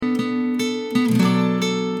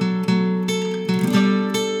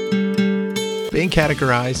Being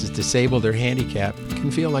categorized as disabled or handicapped can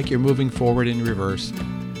feel like you're moving forward in reverse.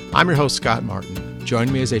 I'm your host, Scott Martin.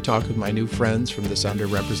 Join me as I talk with my new friends from this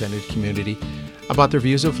underrepresented community about their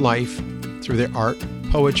views of life through their art,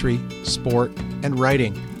 poetry, sport, and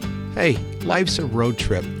writing. Hey, life's a road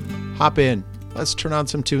trip. Hop in. Let's turn on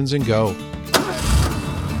some tunes and go.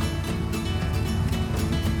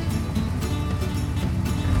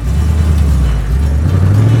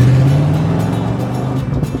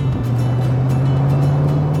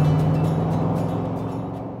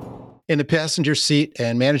 In the passenger seat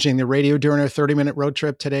and managing the radio during our 30-minute road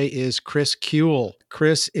trip today is Chris Kuehl.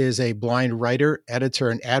 Chris is a blind writer, editor,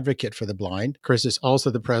 and advocate for the blind. Chris is also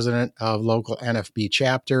the president of local NFB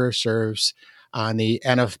chapter, serves on the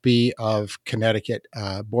NFB of Connecticut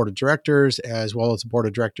Board of Directors, as well as the Board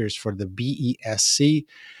of Directors for the BESC,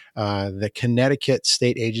 the Connecticut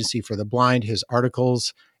State Agency for the Blind. His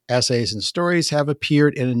articles, essays, and stories have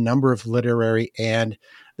appeared in a number of literary and,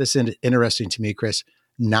 this is interesting to me, Chris,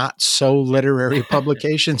 not so literary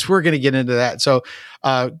publications. We're going to get into that. So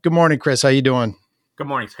good morning, Chris. How you doing? Good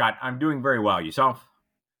morning, Scott. I'm doing very well. Yourself?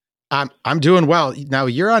 I'm doing well. Now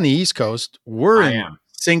you're on the East Coast. We're in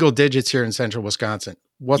single digits here in central Wisconsin.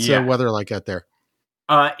 What's the weather like out there?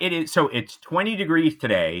 It is. So it's 20 degrees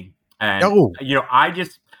today. And,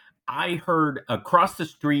 I heard across the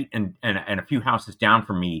street and a few houses down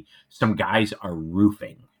from me, some guys are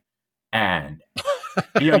roofing. And,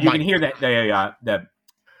 you can hear that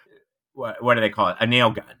what do they call it? A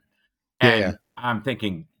nail gun. And I'm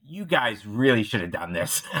thinking, you guys really should have done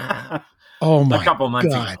this. Oh my a couple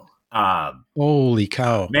months God. ago. Holy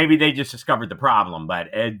cow. Maybe they just discovered the problem, but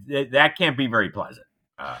that can't be very pleasant.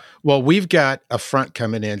 Well, we've got a front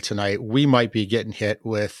coming in tonight. We might be getting hit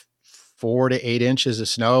with 4 to 8 inches of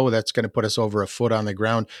snow. That's going to put us over a foot on the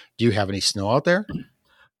ground. Do you have any snow out there?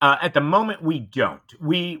 At the moment, we don't.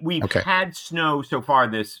 We've had snow so far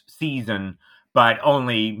this season, but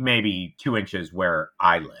only maybe 2 inches where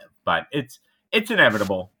I live. But it's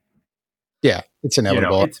inevitable. Yeah, it's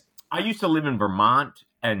inevitable. I used to live in Vermont,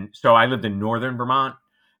 and so I lived in northern Vermont.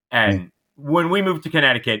 And when we moved to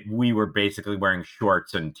Connecticut, we were basically wearing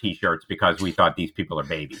shorts and T-shirts because we thought these people are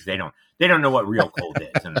babies. They don't know what real cold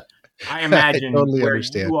is. And I imagine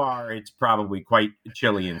you are, it's probably quite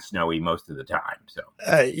chilly and snowy most of the time. So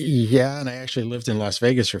and I actually lived in Las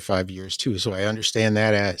Vegas for 5 years too, so I understand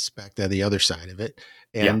that aspect of the other side of it.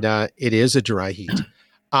 And it is a dry heat.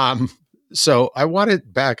 So I want to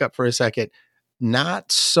back up for a second.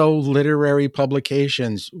 Not so literary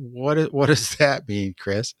publications. What does that mean,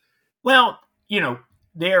 Chris? Well,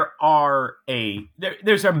 there's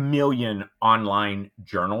a million online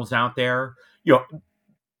journals out there.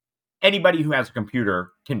 Anybody who has a computer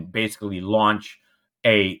can basically launch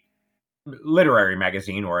a literary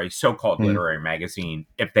magazine or a so-called literary magazine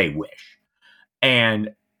if they wish.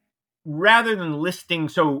 And rather than listing,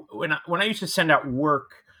 so when I used to send out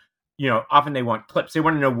work, often they want clips. They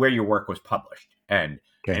want to know where your work was published. And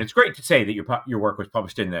it's great to say that your work was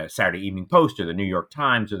published in the Saturday Evening Post or the New York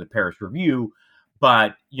Times or the Paris Review.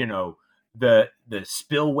 But, the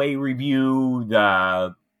Spillway Review,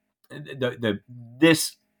 the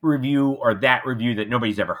this review or that review that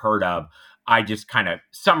nobody's ever heard of, I just kind of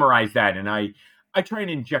summarize that, and I try and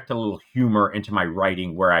inject a little humor into my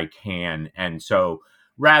writing where I can. And so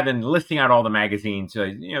rather than listing out all the magazines,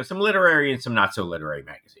 some literary and some not so literary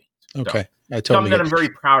magazines. Okay. So, some that I'm very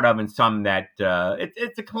proud of and some that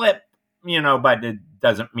it's a clip, but it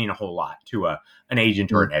doesn't mean a whole lot to an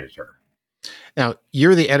agent or an editor. Now,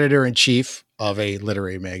 you're the editor-in-chief of a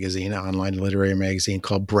literary magazine, an online literary magazine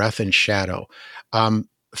called Breath and Shadow.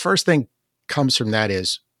 First thing comes from that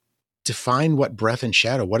is define what breath and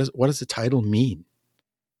shadow. What does the title mean?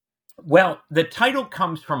 Well, the title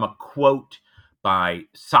comes from a quote by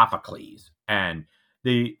Sophocles, and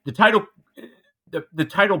the title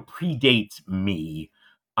predates me.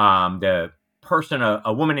 The person,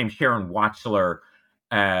 a woman named Sharon Watchler,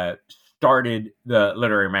 started the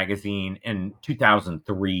literary magazine in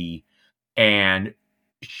 2003, and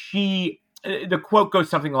the quote goes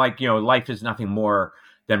something like, life is nothing more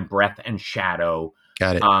than breath and shadow.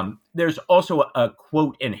 Got it. There's also a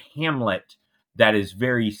quote in Hamlet that is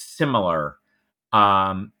very similar.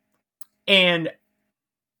 And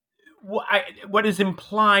what is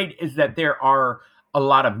implied is that there are a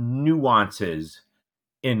lot of nuances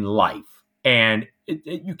in life, and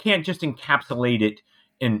you can't just encapsulate it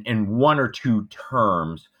in one or two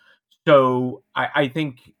terms. So I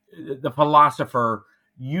think the philosopher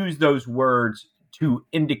used those words to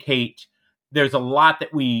indicate there's a lot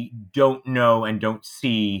that we don't know and don't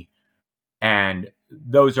see, and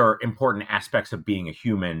those are important aspects of being a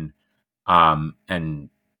human. And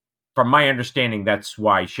from my understanding, that's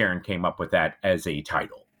why Sharon came up with that as a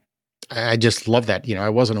title. I just love that. I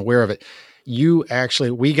wasn't aware of it.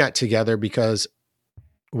 We got together because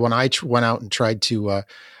when I went out and tried to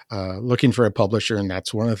looking for a publisher, and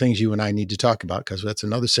that's one of the things you and I need to talk about, because that's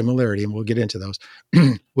another similarity, and we'll get into those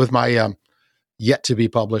with my yet to be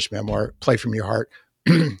published memoir, Play From Your Heart.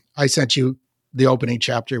 I sent you the opening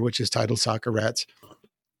chapter, which is titled Soccer Rats.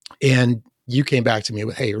 And you came back to me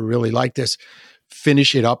with, hey, I really like this.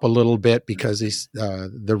 Finish it up a little bit, because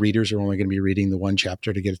the readers are only going to be reading the one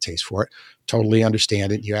chapter to get a taste for it. Totally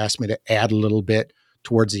understand it. You asked me to add a little bit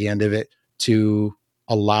towards the end of it to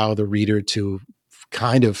allow the reader to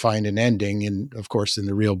kind of find an ending. And of course, in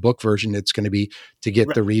the real book version, it's going to be to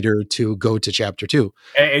get the reader to go to chapter 2.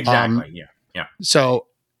 Exactly. Yeah. So,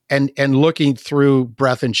 and looking through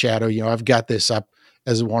Breath and Shadow, I've got this up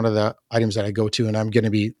as one of the items that I go to, and I'm going to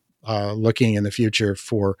be looking in the future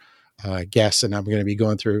for guests, and I'm going to be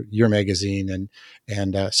going through your magazine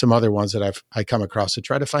and some other ones that I come across to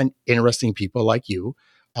try to find interesting people like you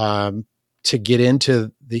to get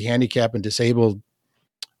into the handicap and disabled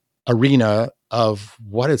arena of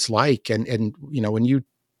what it's like. And when you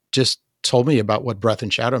just told me about what Breath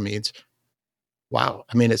and Shadow means, wow,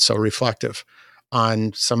 I mean, it's so reflective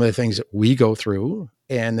on some of the things that we go through,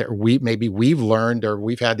 and that we've learned, or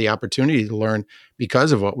we've had the opportunity to learn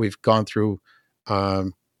because of what we've gone through,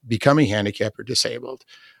 becoming handicapped or disabled.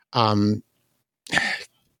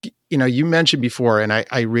 You mentioned before, and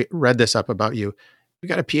I read this up about you. You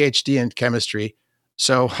got a PhD in chemistry.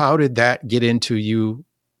 So how did that get into you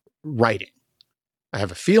writing? I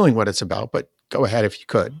have a feeling what it's about, but go ahead if you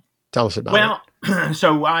could. Tell us about it. Well,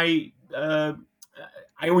 so I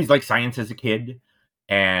always liked science as a kid,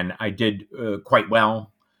 and I did quite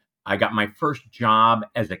well. I got my first job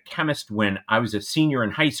as a chemist when I was a senior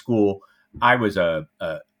in high school. I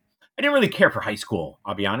didn't really care for high school,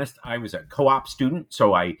 I'll be honest. I was a co-op student,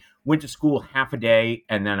 so I went to school half a day,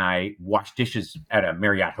 and then I washed dishes at a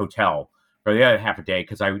Marriott hotel for the other half a day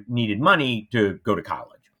because I needed money to go to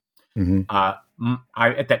college. Mm-hmm.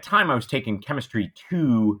 At that time, I was taking chemistry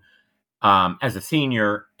 2 as a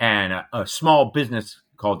senior, and a small business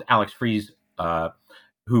called Alex Freeze,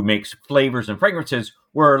 who makes flavors and fragrances,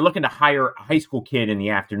 were looking to hire a high school kid in the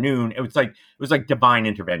afternoon. It was like divine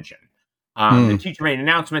intervention. The teacher made an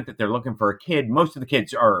announcement that they're looking for a kid. Most of the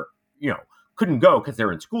kids couldn't go because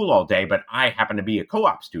they're in school all day, but I happened to be a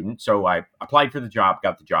co-op student. So I applied for the job,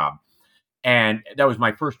 got the job. And that was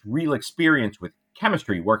my first real experience with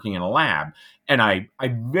chemistry, working in a lab. And I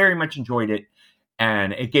very much enjoyed it.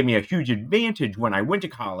 And it gave me a huge advantage when I went to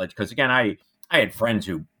college, because again, I had friends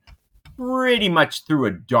who pretty much threw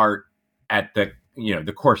a dart at the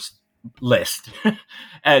course list to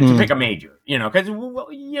pick a major, because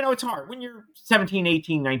it's hard when you're 17,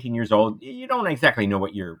 18, 19 years old. You don't exactly know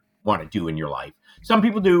what you want to do in your life. Some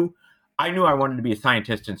people do. I knew I wanted to be a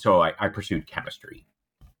scientist, and so I pursued chemistry.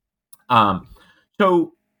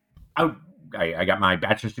 So I got my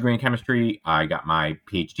bachelor's degree in chemistry. I got my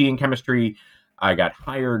PhD in chemistry. I got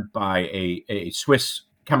hired by a Swiss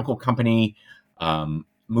chemical company,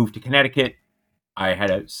 moved to Connecticut. I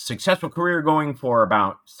had a successful career going for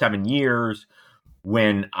about 7 years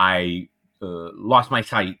when I lost my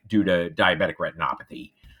sight due to diabetic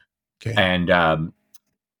retinopathy. Okay. And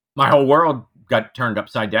my whole world got turned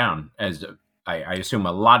upside down, as I assume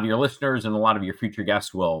a lot of your listeners and a lot of your future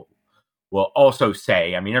guests will also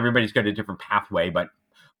say. I mean, everybody's got a different pathway, but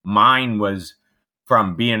mine was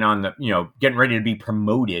from being on the, getting ready to be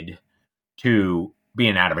promoted to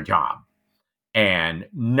being out of a job and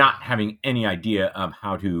not having any idea of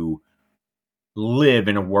how to live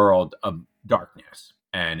in a world of darkness.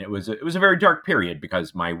 And it was a very dark period,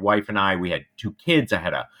 because my wife and we had 2 kids. I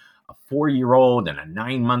had a 4-year-old and a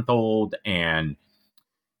 9-month-old, and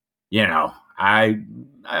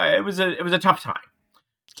it was a tough time.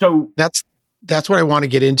 So that's what I want to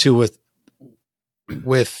get into with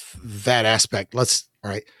that aspect. All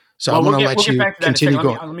right. So I'm going to let you continue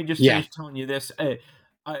going. Let me just finish telling you this.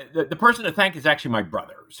 The person to thank is actually my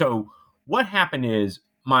brother. So what happened is,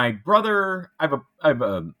 my brother, I'm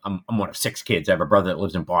one of 6 kids. I have a brother that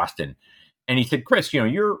lives in Boston, and he said, "Chris,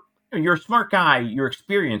 you're a smart guy. You're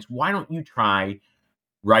experienced. Why don't you try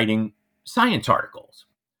writing science articles?"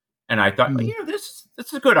 And I thought, this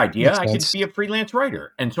is a good idea. I could be a freelance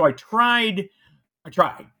writer. And so I tried,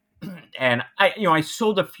 and I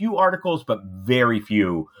sold a few articles, but very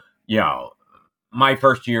few. My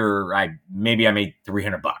first year, I made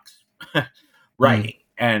 $300 writing.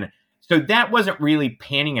 And so that wasn't really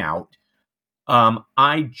panning out.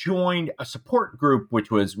 I joined a support group,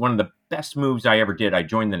 which was one of the best moves I ever did. I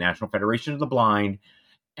joined the National Federation of the Blind,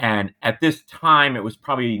 And at this time, it was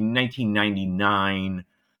probably 1999.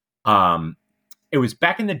 It was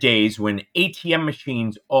back in the days when ATM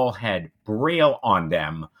machines all had Braille on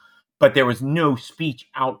them, but there was no speech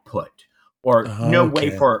output or no way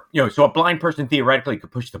Okay. for, so a blind person theoretically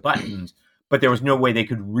could push the buttons, but there was no way they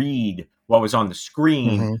could read what was on the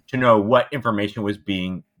screen Hmm. to know what information was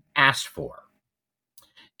being asked for.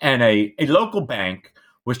 And a local bank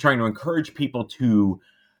was trying to encourage people to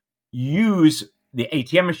use the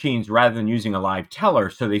ATM machines rather than using a live teller.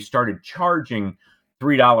 So they started charging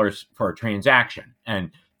 $3 for a transaction.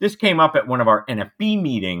 And this came up at one of our NFB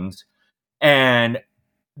meetings. And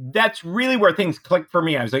that's really where things clicked for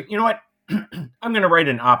me. I was like, you know what? I'm going to write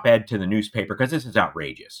an op-ed to the newspaper because this is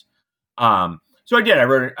outrageous. So I did. I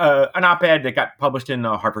wrote an op-ed that got published in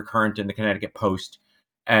the Hartford Courant and the Connecticut Post.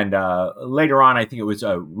 And later on, I think it was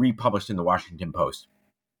republished in the Washington Post.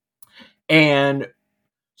 And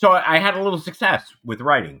so I had a little success with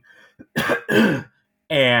writing.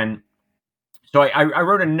 And so I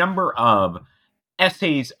wrote a number of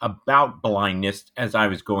essays about blindness as I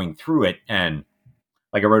was going through it. And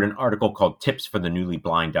like I wrote an article called Tips for the Newly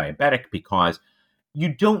Blind Diabetic, because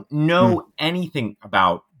you don't know anything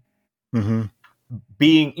about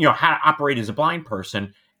being, how to operate as a blind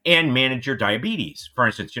person and manage your diabetes. For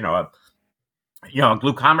instance, a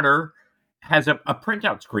glucometer has a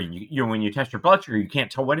printout screen. When you test your blood sugar, you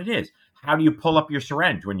can't tell what it is. How do you pull up your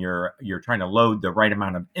syringe when you're trying to load the right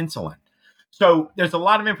amount of insulin? So there's a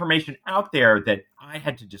lot of information out there that I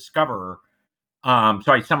had to discover. So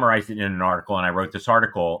I summarized it in an article, and I wrote this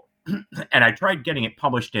article, and I tried getting it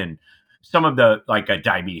published in some of the, like a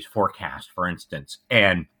diabetes forecast, for instance,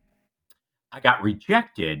 and I got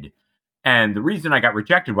rejected. And the reason I got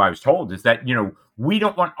rejected, what I was told, is that, we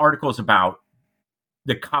don't want articles about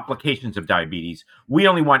the complications of diabetes. We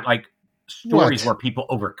only want like stories where people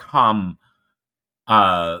overcome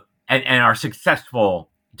and are successful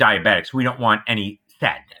diabetics. We don't want any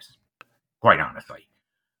sadness, quite honestly.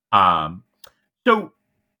 So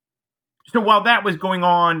while that was going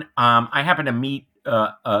on, I happened to meet,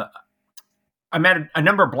 I met a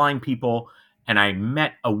number of blind people, and I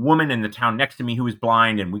met a woman in the town next to me who was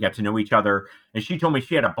blind, and we got to know each other. And she told me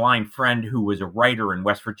she had a blind friend who was a writer in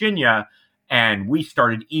West Virginia, and we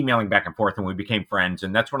started emailing back and forth, and we became friends.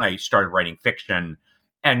 And that's when I started writing fiction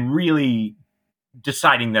and really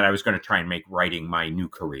deciding that I was going to try and make writing my new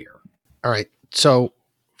career. All right. So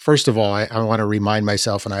first of all, I want to remind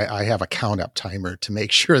myself, and I have a count up timer to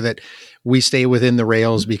make sure that we stay within the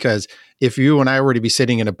rails, because if you and I were to be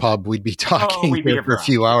sitting in a pub, we'd be talking here for a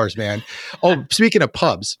few hours, man. Oh, speaking of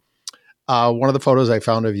pubs, one of the photos I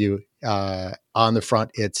found of you on the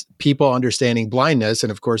front, it's people understanding blindness.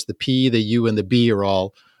 And of course, the P, the U, and the B are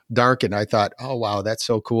all dark. And I thought, oh, wow, that's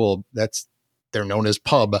so cool. They're known as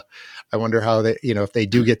pub. I wonder how they, if they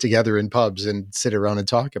do get together in pubs and sit around and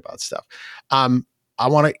talk about stuff. I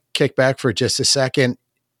want to kick back for just a second.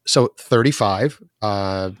 So 35,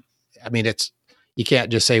 you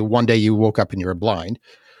can't just say one day you woke up and you're blind.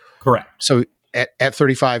 Correct. So at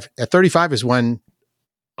 35 is when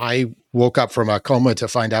I woke up from a coma to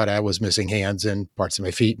find out I was missing hands and parts of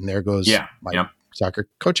my feet. And there goes my soccer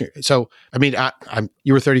coaching. So,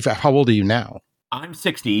 you were 35. How old are you now? I'm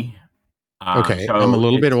 60. Okay. So I'm a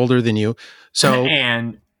little bit older than you. So,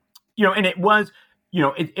 and it was,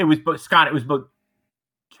 it was both, Scott, it was both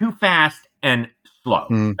too fast and slow.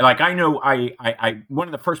 Like, I know I one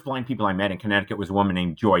of the first blind people I met in Connecticut was a woman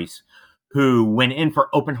named Joyce, who went in for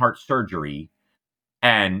open heart surgery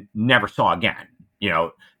and never saw again.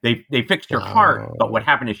 They fixed her heart, but what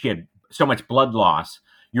happened is she had so much blood loss.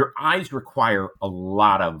 Your eyes require a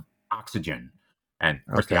lot of oxygen, and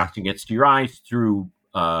of course the oxygen gets to your eyes through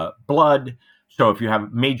blood. So if you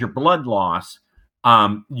have major blood loss,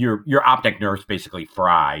 your optic nerves basically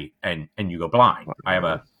fry and you go blind. I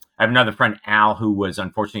have another friend, Al, who was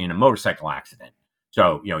unfortunately in a motorcycle accident.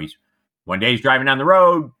 So, one day he's driving down the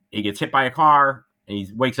road, he gets hit by a car, and he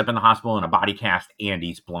wakes up in the hospital in a body cast, and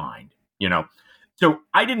he's blind, So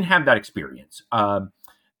I didn't have that experience.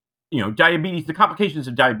 Diabetes, the complications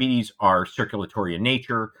of diabetes are circulatory in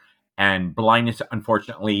nature, and blindness,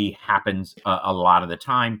 unfortunately, happens a lot of the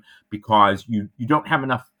time because you don't have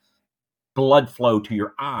enough blood flow to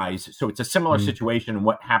your eyes. So it's a similar situation. And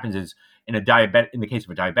what happens is, in the case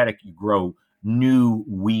of a diabetic, you grow new,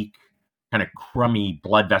 weak, kind of crummy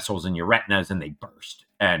blood vessels in your retinas, and they burst.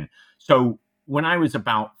 And so when I was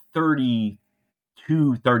about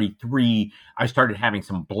 32, 33, I started having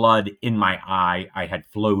some blood in my eye. I had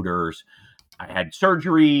floaters. I had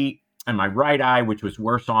surgery in my right eye, which was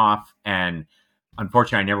worse off. And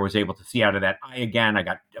unfortunately, I never was able to see out of that eye again. I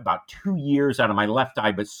got about 2 years out of my left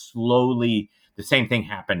eye, but slowly the same thing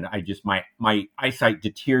happened. My eyesight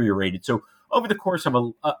deteriorated. So over the course of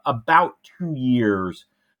about 2 years,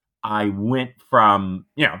 I went from,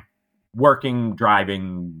 working,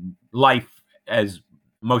 driving, life as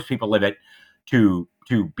most people live it, to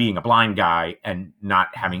being a blind guy and not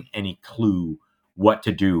having any clue what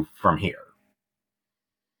to do from here.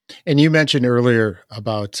 And you mentioned earlier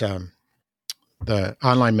about the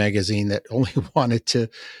online magazine that only wanted to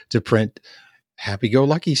print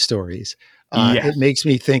happy-go-lucky stories. Yes. It makes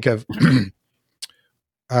me think of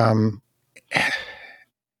at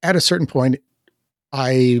a certain point,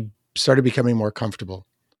 I started becoming more comfortable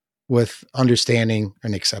with understanding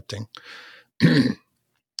and accepting.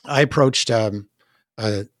 I approached the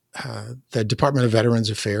Department of Veterans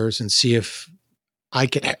Affairs and see if I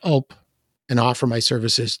could help and offer my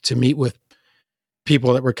services to meet with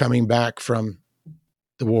people that were coming back from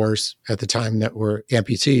the wars at the time that were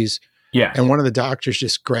amputees. Yeah. And one of the doctors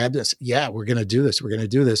just grabbed us. Yeah, we're going to do this. We're going to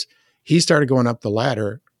do this. He started going up the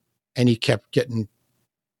ladder and he kept getting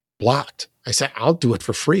blocked. I said, I'll do it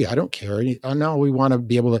for free. I don't care. Oh no, we want to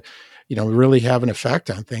be able to, really have an effect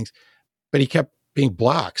on things. But he kept being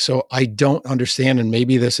blocked. So I don't understand. And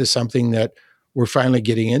maybe this is something that we're finally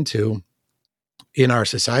getting into in our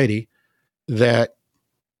society, that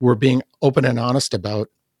we're being open and honest about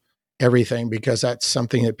everything, because that's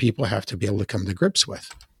something that people have to be able to come to grips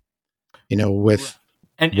with, with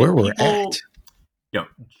and where people, we're at.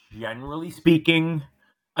 Generally speaking,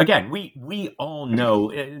 again, we all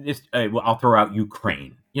know this. I'll throw out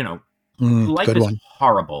Ukraine. Life is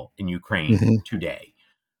horrible in Ukraine today.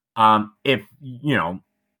 If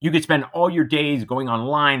you could spend all your days going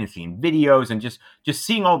online and seeing videos and just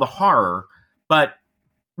seeing all the horror, but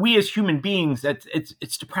we as human beings,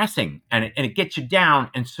 it's depressing and it gets you down.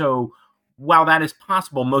 And so while that is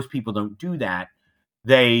possible, most people don't do that.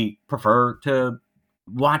 They prefer to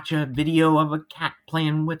watch a video of a cat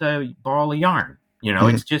playing with a ball of yarn.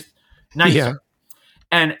 It's just nicer. Yeah.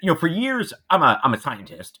 And, for years, I'm a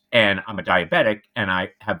scientist and I'm a diabetic, and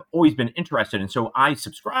I have always been interested. And so I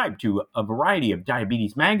subscribed to a variety of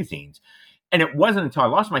diabetes magazines. And it wasn't until I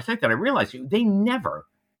lost my sight that I realized they never,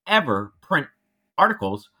 ever print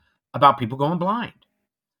articles about people going blind.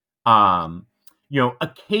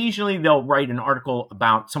 Occasionally they'll write an article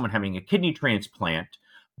about someone having a kidney transplant,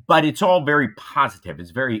 but it's all very positive.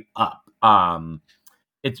 It's very up.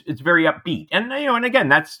 It's very upbeat. And, and again,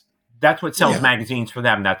 that's what sells magazines for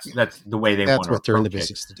them. That's the way they want to approach it. That's what they're in the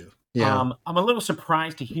business to do. Yeah. I'm a little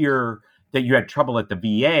surprised to hear that you had trouble at the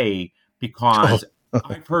VA, because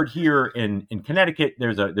I've heard here in Connecticut,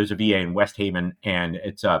 there's a VA in West Haven, and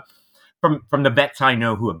it's from the vets I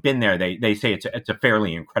know who have been there, they say it's a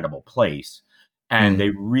fairly incredible place, and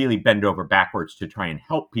they really bend over backwards to try and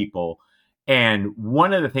help people. And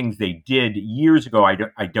one of the things they did years ago,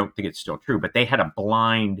 I don't think it's still true, but they had a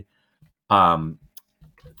blind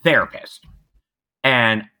therapist,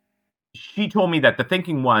 and she told me that the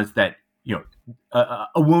thinking was that a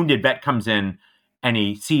wounded vet comes in and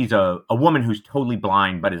he sees a woman who's totally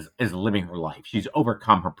blind but is living her life. She's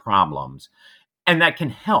overcome her problems, and that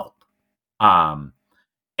can help. And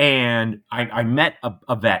I met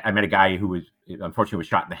a vet. I met a guy who was unfortunately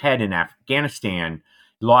shot in the head in Afghanistan,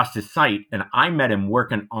 lost his sight, and I met him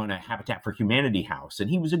working on a Habitat for Humanity house, and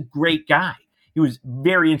he was a great guy. He was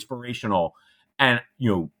very inspirational. And,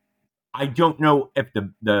 I don't know if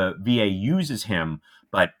the VA uses him,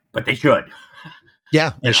 but they should.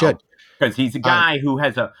 Yeah, they should. Because he's a guy who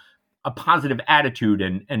has a positive attitude,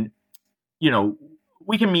 and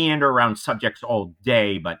we can meander around subjects all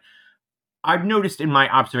day, but I've noticed in my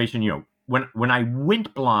observation, when I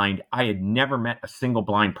went blind, I had never met a single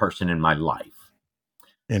blind person in my life.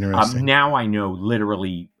 Interesting. Now I know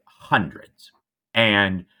literally hundreds.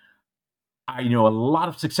 And I know a lot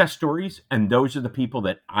of success stories, and those are the people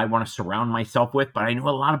that I want to surround myself with. But I know a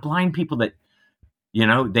lot of blind people that,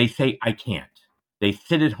 they say, I can't. They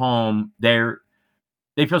sit at home.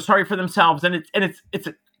 They feel sorry for themselves, and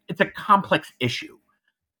it's a complex issue,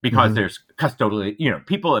 because there's custodial,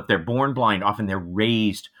 people, if they're born blind, often they're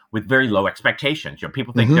raised with very low expectations.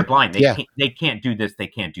 People think they're blind. They can't do this. They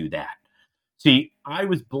can't do that. See, I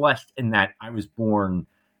was blessed in that I was born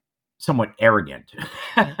somewhat arrogant.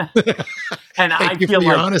 And I feel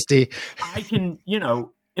like honesty. I can,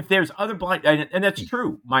 if there's other blind, and that's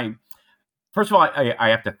true. First of all, I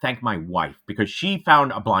have to thank my wife, because she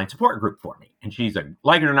found a blind support group for me. And she's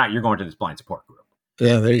like it or not, you're going to this blind support group.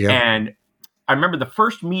 Yeah, there you go. And I remember the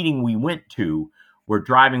first meeting we went to, we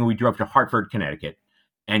drove to Hartford, Connecticut.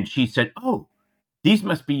 And she said, "Oh, these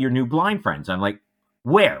must be your new blind friends." I'm like,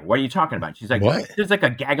 Where? What are you talking about? She's like, What? there's like a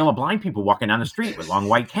gaggle of blind people walking down the street with long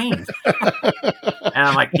white canes. And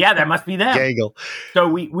I'm like, yeah, that must be them. Gaggle. So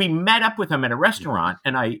we met up with them at a restaurant,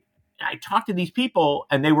 and I talked to these people,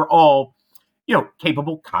 and they were all,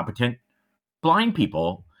 capable, competent, blind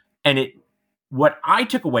people. And what I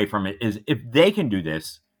took away from it is, if they can do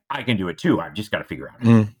this, I can do it too. I've just got to figure out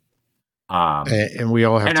how. And we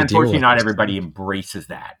all have to deal with it. And unfortunately, not everybody embraces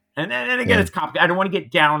that. And again, it's complicated. I don't want to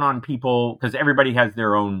get down on people because everybody has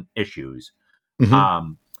their own issues.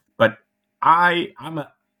 Mm-hmm. But I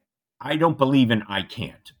don't believe in I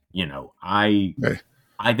can't. I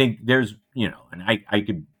think there's, and I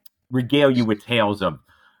could regale you with tales of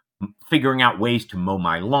figuring out ways to mow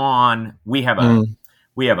my lawn. We have a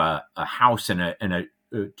house in a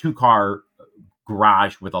 2-car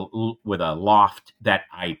garage with a loft that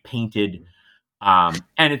I painted. And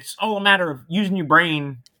it's all a matter of using your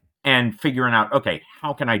brain and figuring out, okay,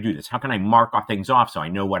 how can I do this? How can I mark off things off so I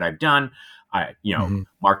know what I've done?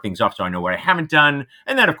 Mark things off so I know what I haven't done.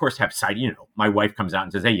 And then, of course, have sight. My wife comes out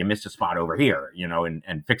and says, hey, you missed a spot over here,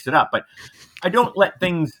 and fix it up. But I don't let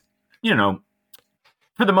things, for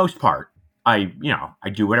the most part, I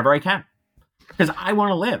do whatever I can because I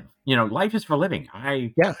want to live. Life is for living.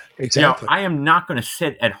 Yeah, exactly. I am not going to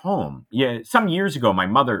sit at home. Yeah. Some years ago, my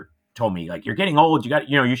mother told me, like, you're getting old.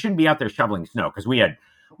 You shouldn't be out there shoveling snow, because we had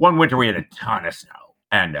one winter we had a ton of snow,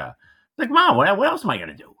 and like, Mom, what else am I going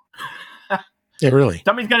to do? Yeah, really.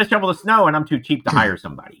 Somebody's got to shovel the snow, and I'm too cheap to hire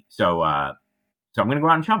somebody. So I'm going to go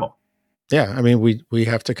out and shovel. Yeah, I mean, we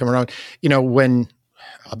have to come around. When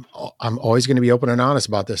I'm always going to be open and honest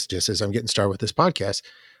about this, just as I'm getting started with this podcast.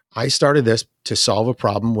 I started this to solve a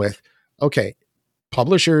problem with, okay,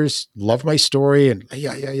 publishers love my story, and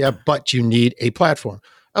yeah, but you need a platform.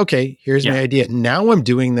 Okay, here's my idea. Now I'm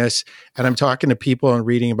doing this, and I'm talking to people and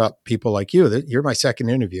reading about people like you. You're my second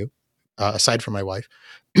interview, aside from my wife,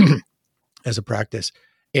 as a practice.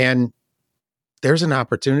 And there's an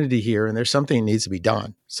opportunity here, and there's something that needs to be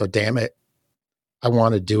done. So damn it, I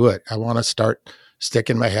want to do it. I want to start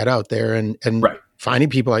sticking my head out there and finding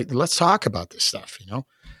people like, let's talk about this stuff,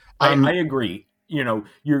 I agree. You're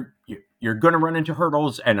going to run into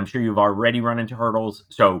hurdles, and I'm sure you've already run into hurdles.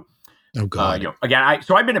 So, oh God, again,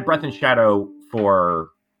 I've been at Breath and Shadow for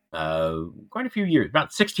quite a few years,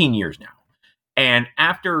 about 16 years now. And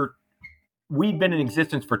after we've been in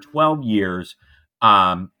existence for 12 years,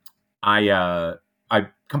 I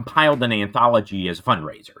compiled an anthology as a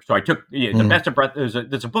fundraiser. So I took the Best of Breath. There's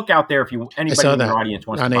a book out there. If anybody in your audience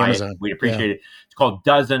wants to buy Amazon. It, we'd appreciate it. It's called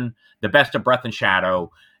Dozen: The Best of Breath and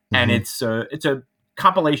Shadow. And it's a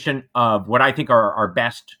compilation of what I think are our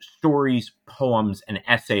best stories, poems, and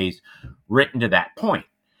essays written to that point.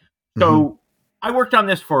 So I worked on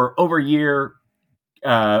this for over a year.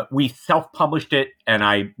 We self-published it, and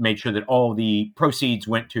I made sure that all the proceeds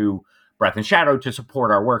went to Breath and Shadow to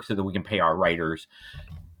support our work so that we can pay our writers.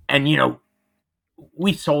 And,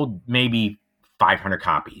 we sold maybe 500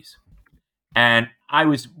 copies. And I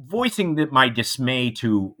was voicing my dismay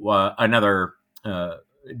to another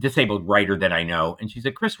disabled writer that I know. And she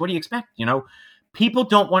said, Chris, what do you expect? People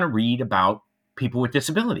don't want to read about people with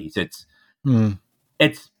disabilities. It's, again,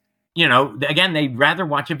 they'd rather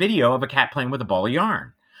watch a video of a cat playing with a ball of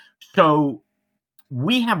yarn. So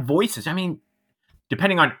we have voices. I mean,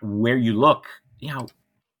 depending on where you look,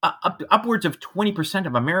 upwards of 20%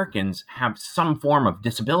 of Americans have some form of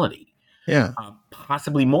disability. Yeah.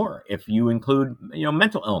 Possibly more if you include,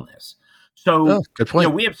 mental illness. So, good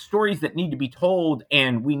point. We have stories that need to be told,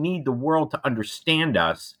 and we need the world to understand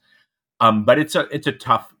us. But it's a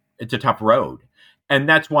tough road. And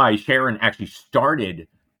that's why Sharon actually started,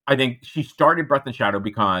 I think she started Breath and Shadow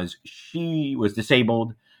because she was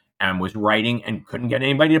disabled and was writing and couldn't get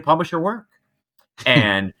anybody to publish her work.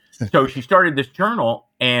 And so she started this journal,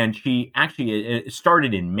 and she actually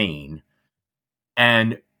started in Maine.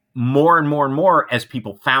 And more and more and more, as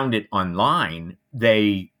people found it online,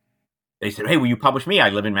 they said, hey, will you publish me? I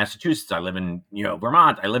live in Massachusetts. I live in,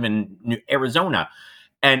 Vermont. I live in Arizona.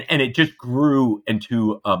 And it just grew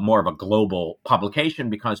into more of a global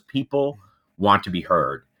publication because people want to be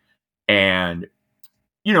heard. And,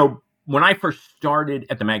 when I first started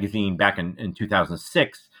at the magazine back in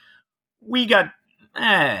 2006, we got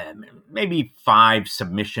maybe 5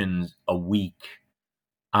 submissions a week.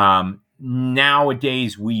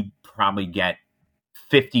 Nowadays, we probably get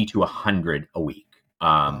 50 to 100 a week.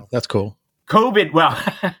 That's cool. COVID, well,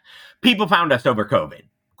 people found us over COVID,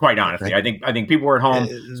 quite honestly. Okay. I think people were at home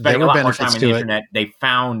spending a lot more time on the internet. They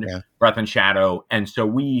found Breath and Shadow. And so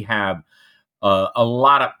we have a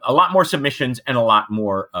lot more submissions and a lot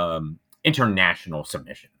more international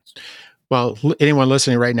submissions. Well, anyone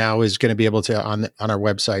listening right now is going to be able to on our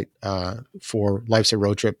website for Life's a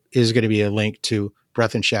Road Trip is going to be a link to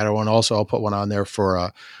Breath and Shadow, and also I'll put one on there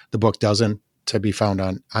for the book Dozen to be found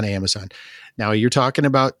on Amazon. Now you're talking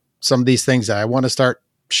about some of these things that I want to start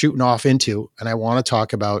shooting off into, and I want to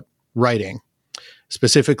talk about writing,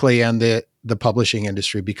 specifically on the publishing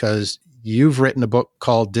industry, because you've written a book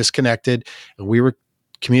called Disconnected, and we were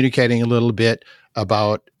communicating a little bit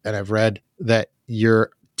about, and I've read that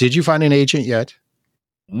did you find an agent yet?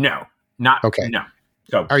 No, not okay. No.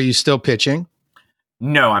 So are you still pitching?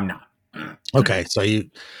 No, I'm not. Okay. So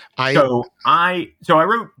I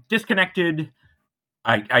wrote Disconnected.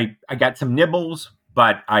 I got some nibbles,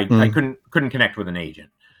 but I couldn't connect with an agent.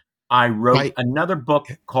 I wrote another book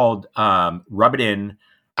called Rub It In.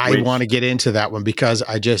 I want to get into that one because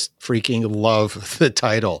I just freaking love the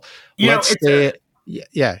title. Yeah.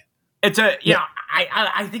 It's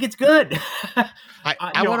I think it's good.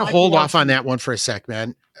 I want to hold off on that one for a sec,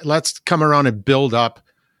 man. Let's come around and build up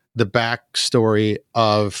the backstory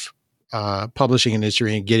of publishing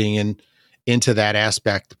industry and getting into that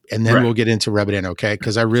aspect, and then we'll get into Rub It In, okay?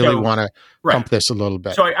 Because I really want to pump this a little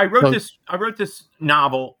bit. So I wrote this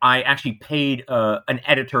novel. I actually paid an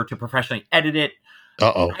editor to professionally edit it.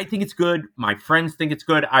 I think it's good. My friends think it's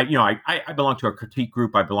good. I belong to a critique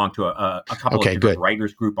group. I belong to a couple of different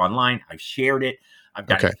writers group online. I've shared it. I've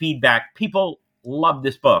gotten feedback. People love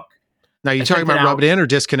this book. Now, you're talking about Rub It In or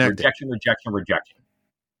Disconnected? Rejection.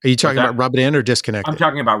 Are you talking about Rub It In or Disconnected? I'm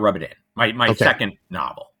talking about Rub It In, my second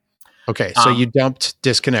novel. Okay, so you dumped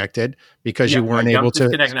Disconnected because you weren't able to.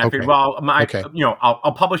 Disconnected. I figured,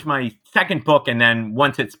 I'll publish my second book, and then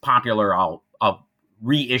once it's popular, I'll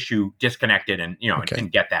reissue Disconnected, and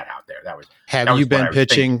and get that out there. Have you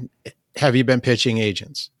been pitching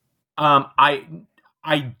agents?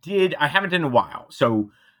 I did. I haven't in a while. So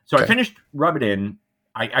I finished Rub It In.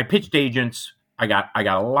 I pitched agents. I got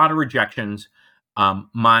a lot of rejections.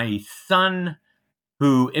 My son,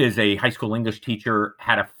 who is a high school English teacher,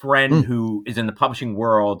 had a friend who is in the publishing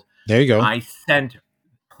world. There you go. I sent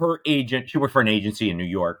her agent. She worked for an agency in New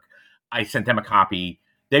York. I sent them a copy.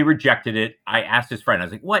 They rejected it. I asked his friend, I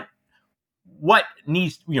was like, what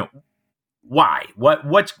needs, why?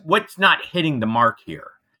 What's not hitting the mark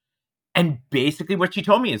here? And basically what she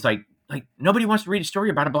told me is like nobody wants to read a story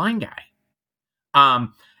about a blind guy.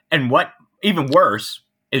 And what even worse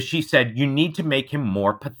is she said, you need to make him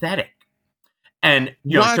more pathetic. And,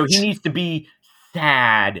 so he needs to be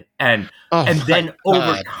sad and then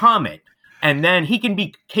overcome it. And then he can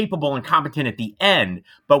be capable and competent at the end,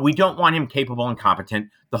 but we don't want him capable and competent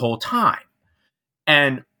the whole time.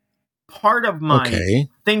 And part of my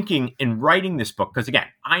thinking in writing this book, because again,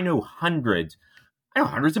 I know hundreds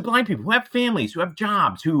of blind people who have families, who have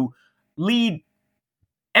jobs, who lead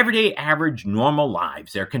everyday, average, normal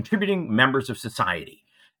lives. They're contributing members of society.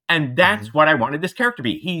 And that's what I wanted this character to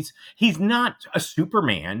be. He's not a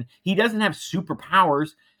Superman. He doesn't have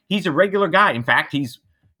superpowers. He's a regular guy. In fact, he's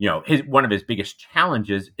one of his biggest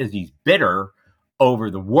challenges is he's bitter over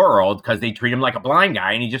the world because they treat him like a blind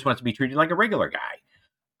guy, and he just wants to be treated like a regular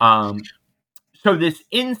guy. So this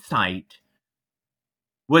insight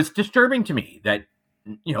was disturbing to me that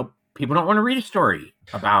people don't want to read a story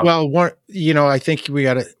about. Well, I think we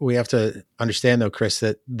have to understand though, Chris,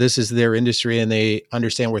 that this is their industry and they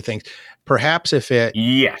understand where things. Perhaps if it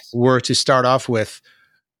were to start off with,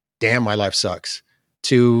 "Damn, my life sucks,"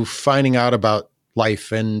 to finding out about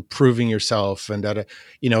life and proving yourself and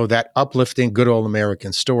that uplifting good old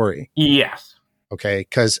American story. Yes. Okay.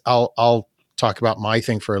 Because I'll talk about my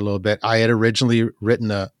thing for a little bit. I had originally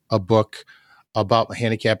written a book about my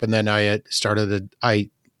handicap, and then I had started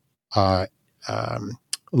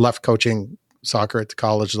left coaching soccer at the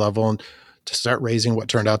college level and to start raising what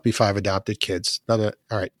turned out to be 5 adopted kids. All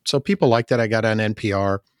right. So people like that. I got on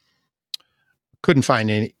NPR. Couldn't find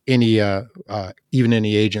even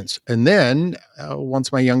any agents. And then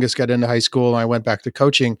once my youngest got into high school and I went back to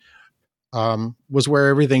coaching, was where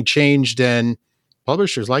everything changed and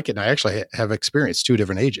publishers like it. And I actually have experienced 2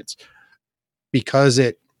 different agents because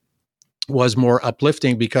it was more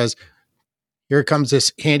uplifting, because here comes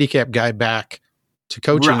this handicapped guy back to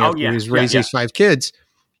coaching after he's raised his 5 kids.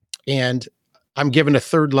 And I'm given a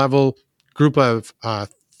 3rd level group of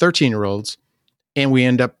 13-year-olds, and we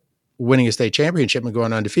end up winning a state championship and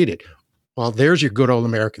going undefeated. Well, there's your good old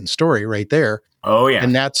American story right there. Oh, yeah.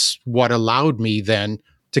 And that's what allowed me then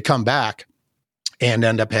to come back and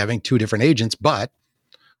end up having 2 different agents. But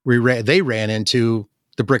they ran into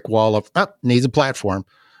the brick wall of, needs a platform.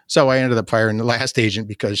 So I ended up firing the last agent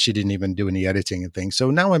because she didn't even do any editing and things. So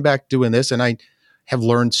now I'm back doing this, and I have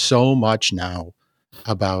learned so much now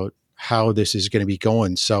about how this is going to be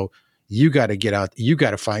going. So you got to get out. You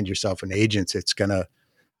got to find yourself an agent that's going to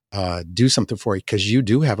do something for you, because you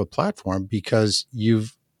do have a platform, because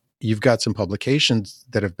you've got some publications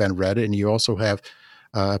that have been read, and you also have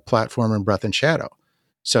a platform in Breath and Shadow.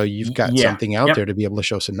 So you've got something out there to be able to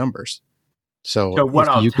show some numbers. So what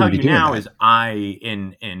I'll tell you now is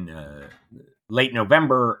in late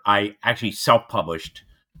November, I actually self-published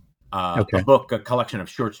a book, a collection of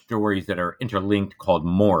short stories that are interlinked called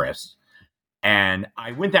Morris. And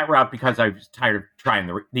I went that route because I was tired of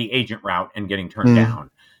trying the agent route and getting turned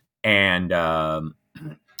down. And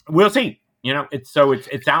we'll see.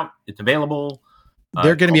 It's out. It's available.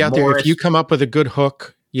 They're going to be out Morris. There. If you come up with a good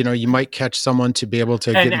hook, you might catch someone to be able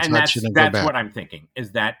to get in touch and go back. That's what I'm thinking,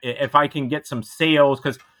 is that if I can get some sales,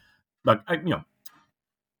 because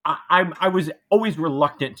I was always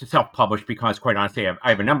reluctant to self-publish, because quite honestly, I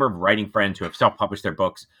have a number of writing friends who have self-published their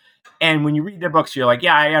books. And when you read their books, you're like,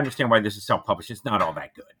 yeah, I understand why this is self-published. It's not all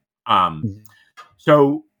that good.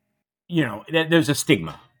 So, there's a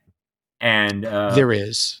stigma. And there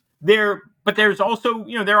is. But there's also,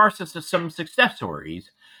 there are some success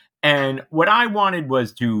stories. And what I wanted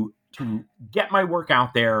was to get my work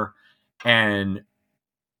out there. And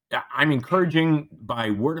I'm encouraging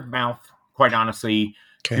by word of mouth, quite honestly,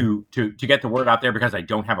 to get the word out there, because I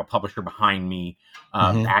don't have a publisher behind me,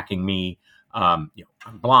 backing me. I'm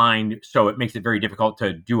blind, so it makes it very difficult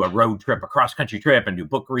to do a road trip, a cross-country trip, and do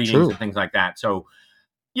book readings and things like that. So,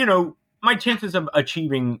 my chances of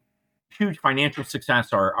achieving huge financial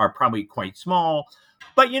success are probably quite small,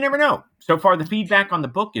 but you never know. So far, the feedback on the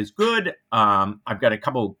book is good. I've got a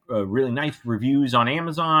couple really nice reviews on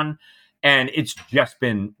Amazon, and it's just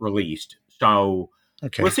been released. So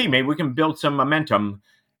we'll see. Maybe we can build some momentum.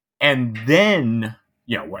 And then,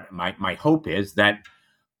 what my hope is that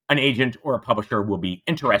an agent or a publisher will be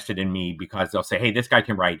interested in me, because they'll say, hey, this guy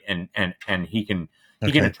can write, and he can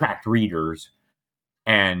attract readers.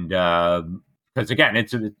 And because again,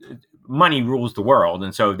 it's money rules the world.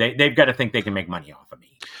 And so they've got to think they can make money off of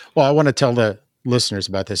me. Well, I want to tell the listeners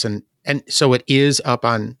about this. And so it is up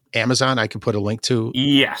on Amazon. I can put a link to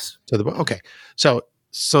the book. Okay. So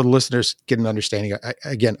the listeners get an understanding.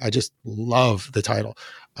 I just love the title.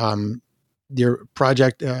 Your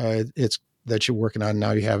project, it's that you're working on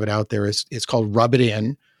now, you have it out there. It's called Rub It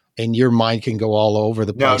In, and your mind can go all over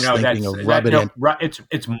the place thinking of Rub It In.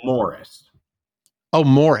 It's Morris. Oh,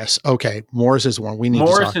 Morris. Okay. Morris is one we need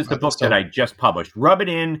Morris to talk is the about book that I just published. Rub It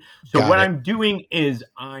In. So what I'm doing is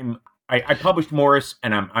I published Morris,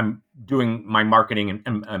 and I'm doing my marketing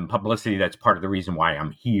and publicity. That's part of the reason why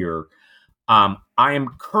I'm here. I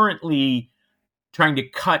am currently trying to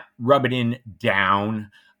cut Rub It In down.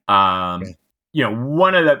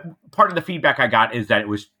 One of the part of the feedback I got is that it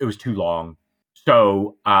was too long.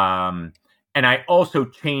 So, and I also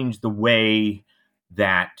changed the way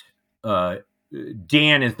that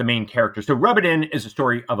Dan is the main character. So Rub It In is a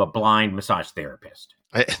story of a blind massage therapist.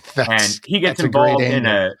 And he gets involved in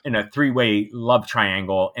a three-way love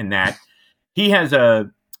triangle, in that he has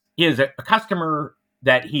a customer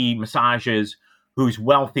that he massages who's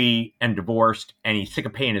wealthy and divorced, and he's sick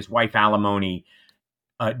of paying his wife alimony.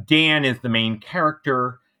 Dan is the main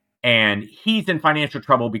character, and he's in financial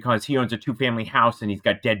trouble because he owns a 2-family house, and he's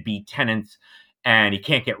got deadbeat tenants, and he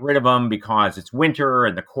can't get rid of them because it's winter,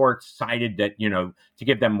 and the court decided that, to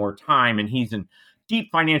give them more time, and he's in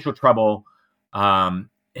deep financial trouble.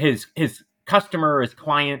 His customer, his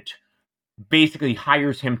client, basically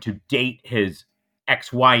hires him to date his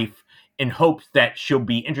ex-wife in hopes that she'll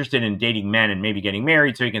be interested in dating men and maybe getting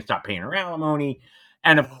married so he can stop paying her alimony.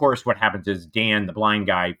 And of course, what happens is Dan, the blind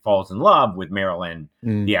guy, falls in love with Marilyn,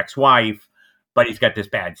 the ex-wife, but he's got this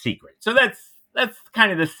bad secret. So that's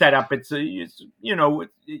kind of the setup. It's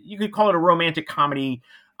you could call it a romantic comedy.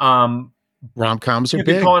 Rom-coms are big.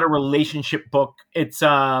 You could call it a relationship book. It's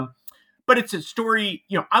but it's a story.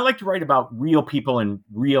 I like to write about real people in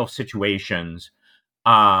real situations,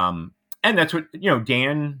 and that's what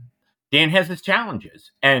Dan has his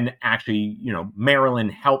challenges, and actually, Marilyn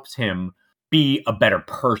helps him be a better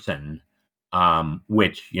person,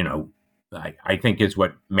 which, I think is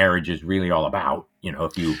what marriage is really all about.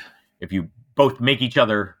 If you both make each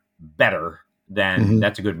other better, then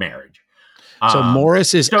that's a good marriage. So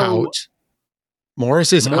Morris is out.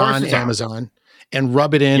 Morris is on Amazon, and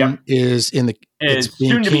Rub It In is it's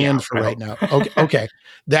being canned for right now. Okay.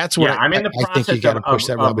 That's what I'm in the process think you got to push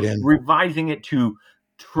that Rub It In. Revising it to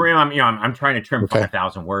trim. I'm trying to trim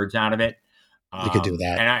 5,000 words out of it. You could do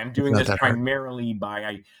that. And I'm doing this primarily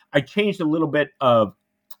by, I changed a little bit of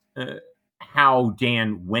how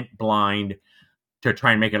Dan went blind to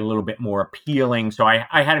try and make it a little bit more appealing. So I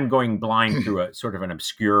had him going blind through a sort of an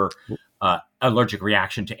obscure allergic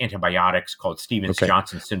reaction to antibiotics called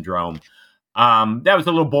Stevens-Johnson syndrome. That was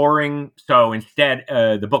a little boring. So instead,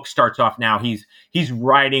 the book starts off now. He's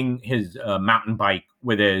riding his mountain bike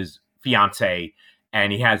with his fiance,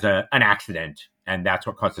 and he has an accident, and that's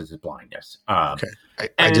what causes his blindness. I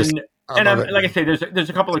like I say, there's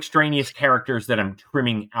a couple extraneous characters that I'm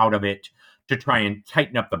trimming out of it to try and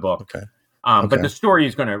tighten up the book. But the story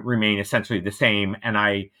is going to remain essentially the same. And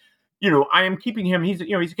I am keeping him. He's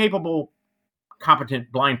a capable,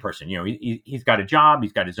 competent blind person. He's got a job.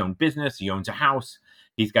 He's got his own business. He owns a house.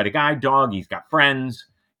 He's got a guide dog. He's got friends.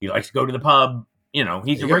 He likes to go to the pub.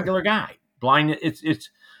 He's a regular guy. Blind.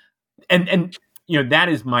 And that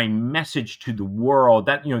is my message to the world.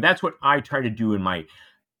 That's what I try to do in my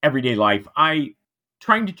everyday life.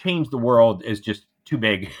 Trying to change the world is just too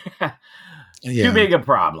big, too big a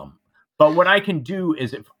problem. But what I can do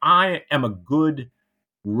is, if I am a good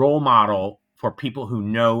role model for people who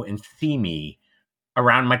know and see me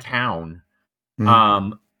around my town,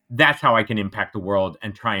 that's how I can impact the world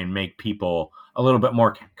and try and make people a little bit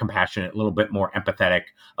more compassionate, a little bit more empathetic,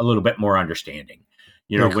 a little bit more understanding.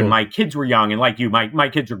 When my kids were young, and like you, my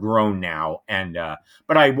kids are grown now, and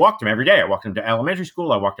but I walked them every day. I walked them to elementary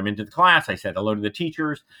school. I walked them into the class. I said hello to the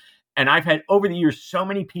teachers. And I've had, over the years, so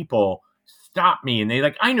many people stop me, and they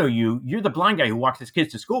like, I know you. You're the blind guy who walks his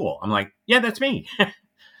kids to school. I'm like, yeah, that's me. That's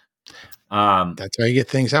how you get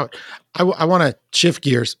things out. I want to shift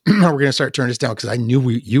gears. We're going to start turning this down because I knew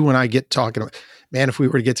you and I get talking about, man, if we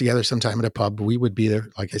were to get together sometime at a pub, we would be there,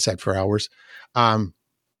 like I said, for hours. And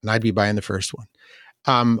I'd be buying the first one.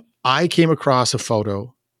 I came across a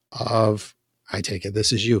photo of, I take it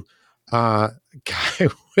this is you, a guy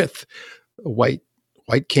with a white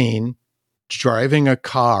cane driving a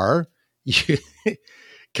car.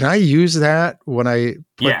 Can I use that when I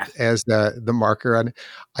put as the marker on it?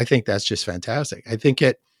 I think that's just fantastic. I think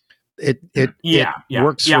it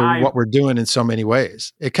works for what we're doing in so many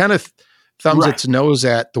ways. It kind of thumbs its nose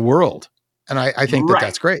at the world. And I think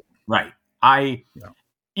that's great. Right.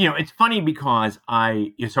 It's funny because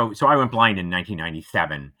I went blind in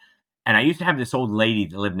 1997, and I used to have this old lady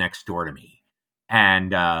that lived next door to me.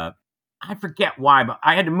 And I forget why, but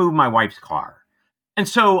I had to move my wife's car. And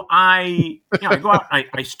so I go out,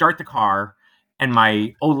 I start the car, and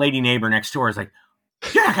my old lady neighbor next door is like,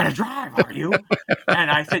 "You're not going to drive, are you?" And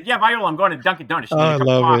I said, "Yeah, Viola, I'm going to Dunkin' Donuts. She needs a cup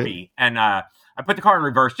of coffee." And I put the car in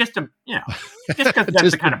reverse just because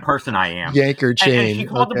that's the kind of person I am. Yank her chain. And she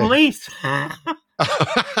called the police.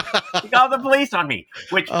 She called the police on me,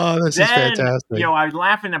 which this is fantastic. I was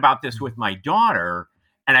laughing about this with my daughter,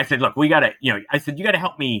 and I said, "Look, we got to, I said, you got to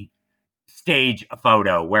help me stage a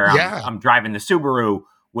photo where I'm driving the Subaru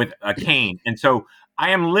with a cane." And so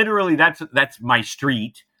I am literally, that's my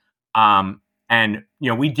street. And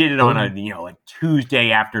we did it on a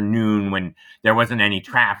Tuesday afternoon when there wasn't any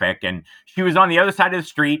traffic, and she was on the other side of the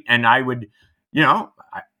street, and I would,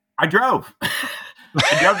 I drove.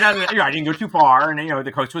 I drove down. I didn't go too far, and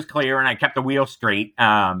the coast was clear, and I kept the wheel straight.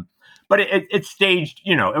 But it staged.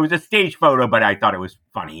 It was a stage photo, but I thought it was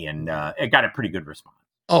funny, and it got a pretty good response.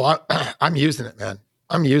 Oh, I'm using it, man.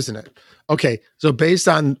 I'm using it. Okay, so based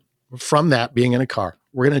on from that being in a car,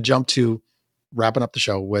 we're going to jump to wrapping up the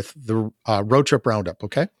show with the road trip roundup.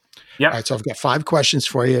 Okay. Yeah. All right. So I've got 5 questions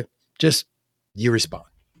for you. Just you respond.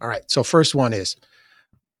 All right. So first one is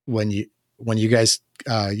when you guys,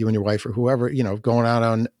 you and your wife or whoever, going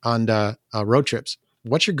out on road trips,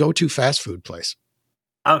 what's your go-to fast food place?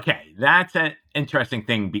 Okay. That's an interesting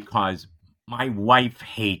thing because my wife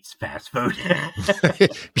hates fast food. Yeah.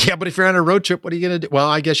 But if you're on a road trip, what are you going to do? Well,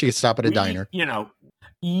 I guess you could stop at a diner.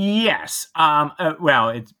 Yes. Well,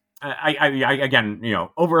 it's, I again,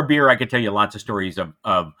 over a beer, I could tell you lots of stories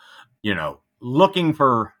of looking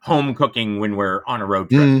for home cooking when we're on a road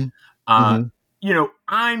trip.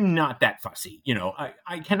 I'm not that fussy.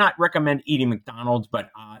 I cannot recommend eating McDonald's,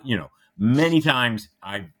 but many times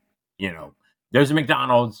there's a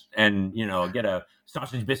McDonald's and get a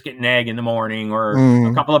sausage, biscuit, and egg in the morning or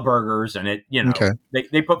a couple of burgers, and it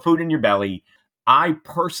they put food in your belly. I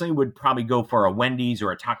personally would probably go for a Wendy's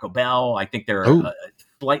or a Taco Bell. I think they're a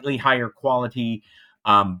slightly higher quality.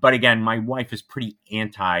 But again, my wife is pretty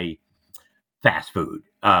anti fast food.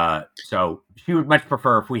 So she would much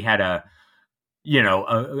prefer if we had a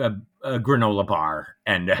granola bar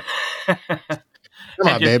and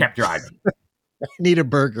just kept driving. I need a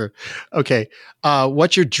burger. Okay.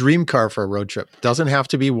 What's your dream car for a road trip? Doesn't have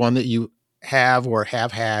to be one that you have or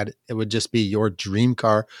have had. It would just be your dream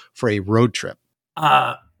car for a road trip.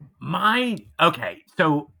 So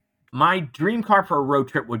my dream car for a road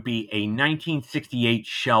trip would be a 1968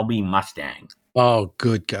 Shelby Mustang. Oh,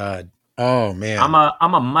 good God. Oh I'm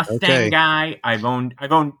man. a Mustang Okay. guy. I've owned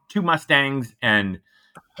two Mustangs, and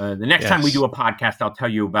the next time we Yes. do a podcast, I'll tell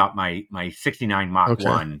you about my '69 Mach Okay.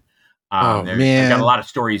 One. Oh I got a man. lot of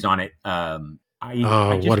stories on it. I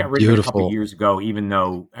Oh, just what a got rid of it a couple beautiful. years ago, even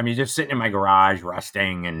though I mean, just sitting in my garage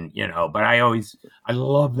rusting, and but I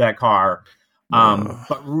love that car. Uh,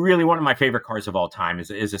 But really, one of my favorite cars of all time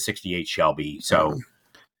is a '68 Shelby. So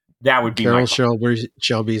that would be my Carol car.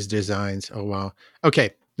 Shelby's designs. Oh wow.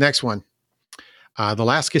 Okay, next one. The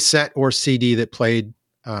last cassette or CD that played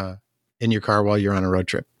in your car while you're on a road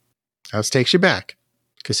trip. This takes you back.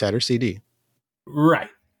 Cassette or CD. Right.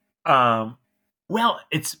 Um, well,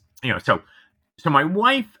 it's so my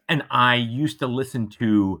wife and I used to listen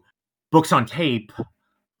to books on tape,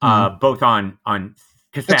 Mhm. both on That's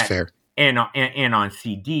cassette fair. and on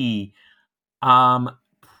CD.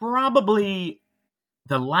 Probably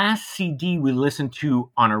the last CD we listened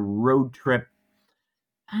to on a road trip.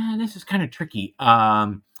 This is kind of tricky.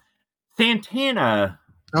 Santana,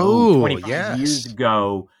 Oh 25 years yes.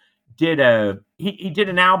 ago, he did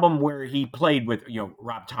an album where he played with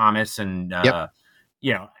Rob Thomas and Yep.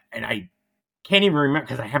 and I can't even remember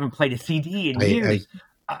because I haven't played a CD in I years.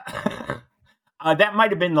 That might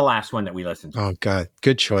have been the last one that we listened to. oh god,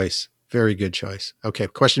 good choice. Very good choice. Okay,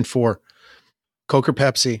 question 4. Coke or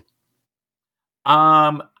Pepsi?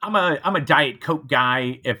 I'm a Diet Coke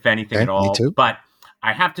guy, if anything Okay, at me all. too. But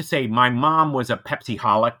I have to say, my mom was a Pepsi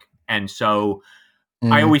holic, and so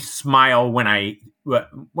I Mm, always smile when I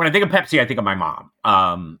think of Pepsi. I think of my mom.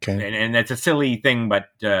 okay. And that's a silly thing, but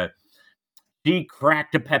she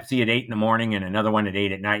cracked a Pepsi at 8 in the morning and another one at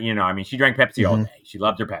 8 at night. I mean, she drank Pepsi all Hmm. day. She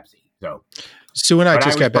loved her Pepsi. So, Sue and I but I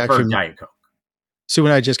just always got back preferred from Diet Coke.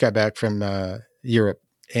 Europe,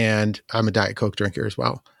 and I'm a Diet Coke drinker as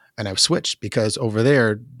well. And I've switched because over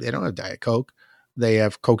there they don't have Diet Coke; they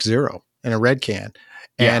have Coke Zero in a red can,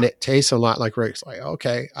 and Yeah, it tastes a lot like. It's like,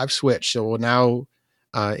 okay, I've switched. So now,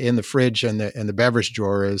 in the fridge and the beverage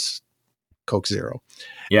drawer is Coke Zero,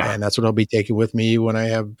 yeah. and that's what I'll be taking with me when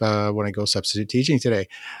I go substitute teaching today.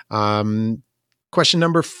 Um, Question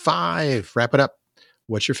number 5. Wrap it up.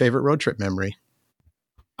 What's your favorite road trip memory?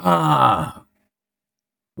 Uh,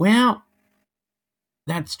 well,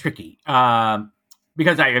 that's tricky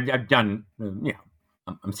because I've done,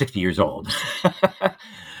 I'm 60 years old.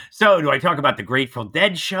 So, do I talk about the Grateful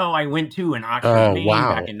Dead show I went to in Oxford, Oh Maine back wow.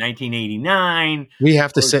 in 1989? We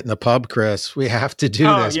have to Or, sit in the pub, Chris. We have to do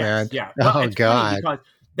oh, this, yes, man. yeah. Well, Oh it's funny God. because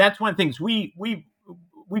that's one of the things we've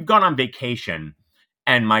gone on vacation,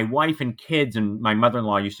 and my wife and kids and my mother in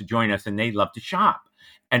law used to join us, and they love to shop.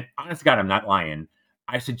 And honest to God, I'm not lying.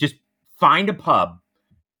 I said, just find a pub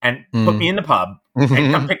and put me Mm. in the pub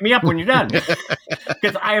and come pick me up when you're done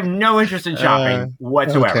because I have no interest in uh, shopping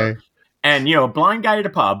whatsoever. okay. And a blind guy at a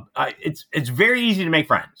pub, it's very easy to make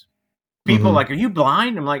friends. People Hmm. like, are you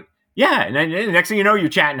blind? I'm like, yeah. And then the next thing you know, you're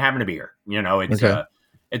chatting, having a beer. Okay.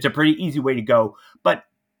 It's a pretty easy way to go. But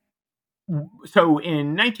so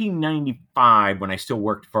in 1995, when I still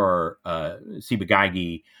worked for Ciba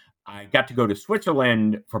Geigy, I got to go to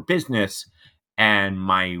Switzerland for business. And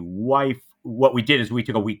my wife, what we did is we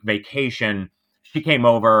took a week vacation. She came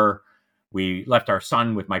over. We left our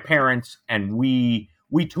son with my parents, and we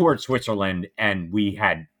toured Switzerland, and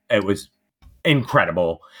it was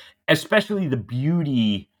incredible, especially the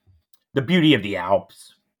beauty of the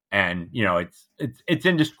Alps. And it's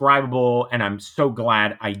indescribable, and I'm so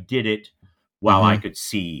glad I did it while I Hmm. could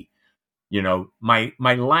see. My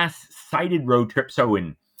last sighted road trip. So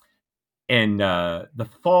in the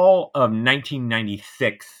fall of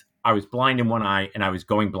 1996, I was blind in one eye and I was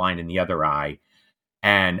going blind in the other eye,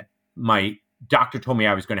 and my doctor told me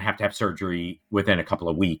I was going to have surgery within a couple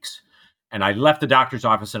of weeks. And I left the doctor's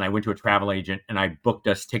office and I went to a travel agent and I booked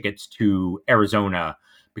us tickets to Arizona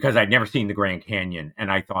because I'd never seen the Grand Canyon. And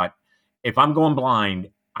I thought, if I'm going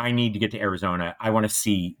blind, I need to get to Arizona. I want to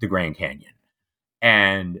see the Grand Canyon.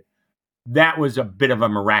 And that was a bit of a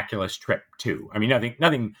miraculous trip too. I mean,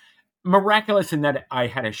 nothing miraculous in that I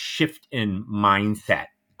had a shift in mindset.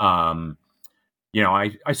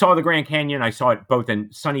 I saw the Grand Canyon. I saw it both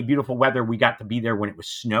in sunny, beautiful weather. We got to be there when it was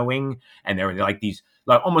snowing, and there were like these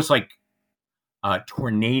almost like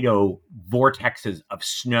tornado vortexes of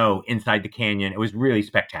snow inside the canyon. It was really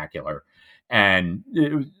spectacular, and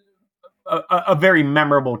it was a very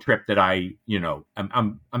memorable trip that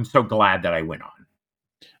I'm so glad that I went on.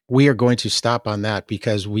 We are going to stop on that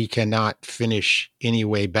because we cannot finish any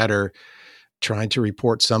way better trying to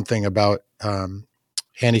report something about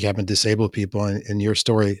handicapped and disabled people in your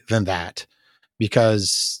story than that,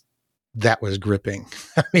 because that was gripping.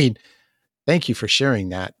 I mean, thank you for sharing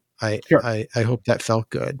that. Sure. I hope that felt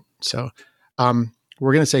good. So, um,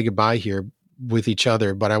 we're going to say goodbye here with each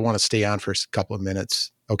other, but I want to stay on for a couple of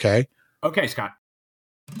minutes. Okay? Okay, Scott.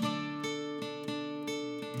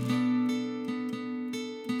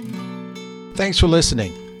 Thanks for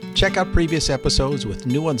listening. Check out previous episodes with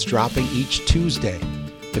new ones dropping each Tuesday.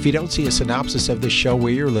 If you don't see a synopsis of this show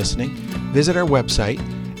where you're listening, visit our website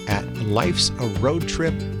at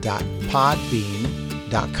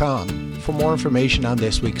lifesaroadtrip.podbean.com for more information on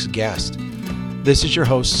this week's guest. This is your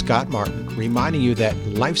host, Scott Martin, reminding you that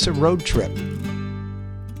life's a road trip